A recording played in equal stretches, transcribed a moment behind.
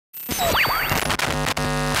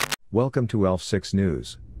Welcome to ElfSix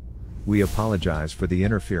News. We apologize for the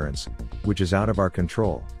interference, which is out of our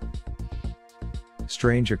control.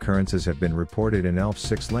 Strange occurrences have been reported in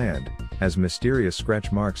ElfSix land, as mysterious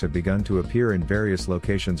scratch marks have begun to appear in various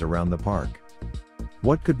locations around the park.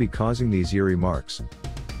 What could be causing these eerie marks?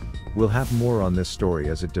 We'll have more on this story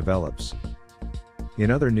as it develops. In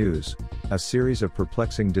other news, a series of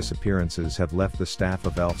perplexing disappearances have left the staff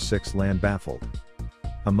of ElfSix land baffled.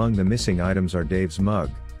 Among the missing items are Dave's mug,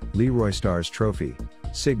 Leroy Starr's trophy,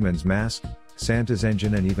 Sigmund's mask, Santa's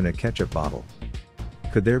engine, and even a ketchup bottle.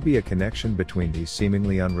 Could there be a connection between these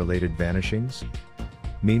seemingly unrelated vanishings?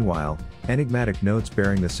 Meanwhile, enigmatic notes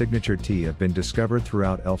bearing the signature T have been discovered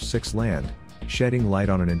throughout ElfSix land, shedding light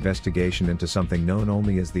on an investigation into something known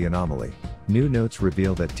only as the anomaly. New notes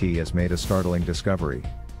reveal that T has made a startling discovery.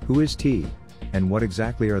 Who is T? And what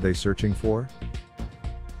exactly are they searching for?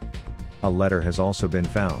 A letter has also been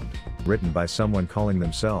found, written by someone calling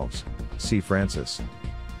themselves C. Francis.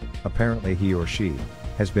 Apparently he or she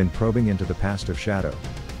has been probing into the past of Shadow.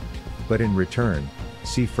 But in return,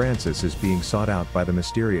 C. Francis is being sought out by the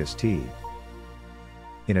mysterious T.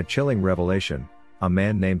 In a chilling revelation, a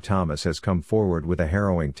man named Thomas has come forward with a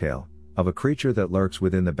harrowing tale of a creature that lurks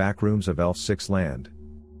within the backrooms of ElfSix land.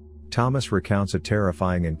 Thomas recounts a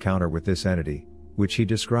terrifying encounter with this entity, which he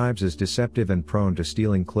describes as deceptive and prone to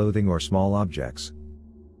stealing clothing or small objects.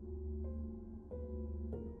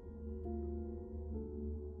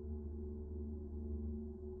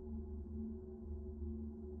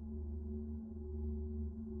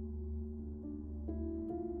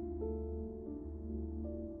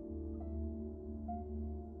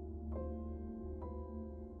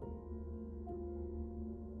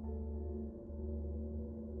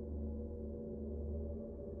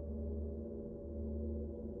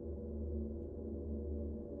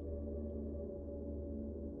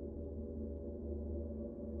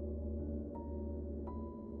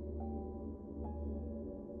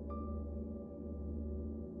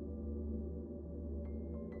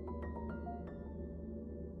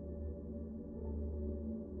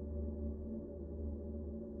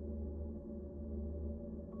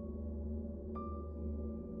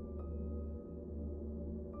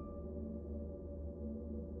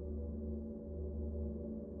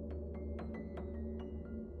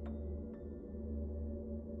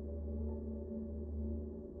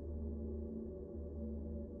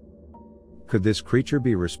 Could this creature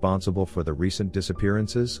be responsible for the recent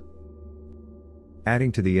disappearances?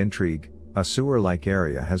 Adding to the intrigue, a sewer-like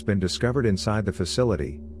area has been discovered inside the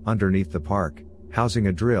facility, underneath the park, housing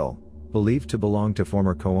a drill, believed to belong to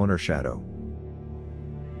former co-owner Shadow.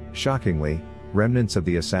 Shockingly, remnants of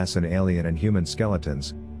the assassin alien and human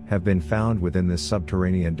skeletons have been found within this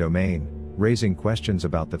subterranean domain, raising questions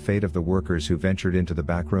about the fate of the workers who ventured into the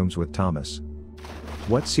backrooms with Thomas.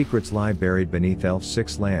 What secrets lie buried beneath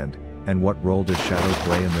ElfSix land, and what role does Shadow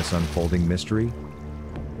play in this unfolding mystery?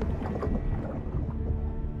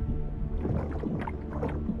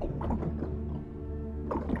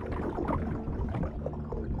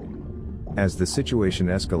 As the situation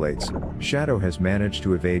escalates, Shadow has managed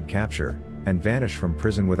to evade capture and vanish from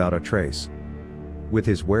prison without a trace. With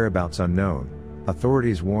his whereabouts unknown,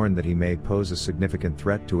 authorities warn that he may pose a significant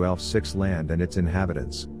threat to ElfSix land and its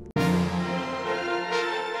inhabitants.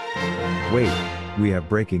 Wait, we have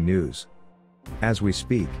breaking news. As we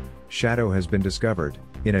speak, Shadow has been discovered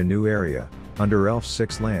in a new area under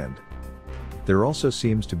ElfSix land. There also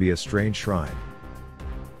seems to be a strange shrine.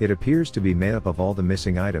 It appears to be made up of all the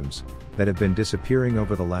missing items that have been disappearing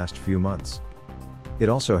over the last few months. It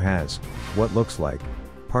also has what looks like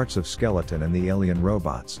parts of skeleton and the alien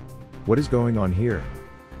robots. What is going on here?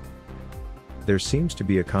 There seems to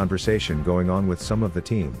be a conversation going on with some of the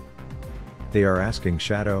team. They are asking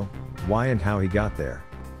Shadow why and how he got there.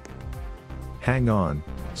 Hang on,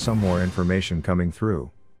 some more information coming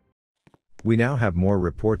through. We now have more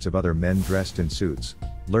reports of other men dressed in suits,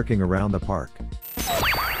 lurking around the park.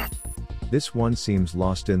 This one seems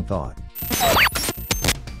lost in thought.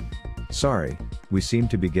 Sorry, we seem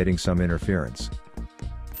to be getting some interference.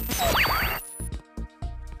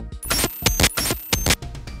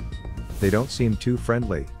 They don't seem too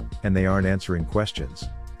friendly, and they aren't answering questions.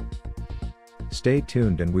 Stay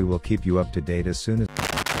tuned and we will keep you up to date as soon as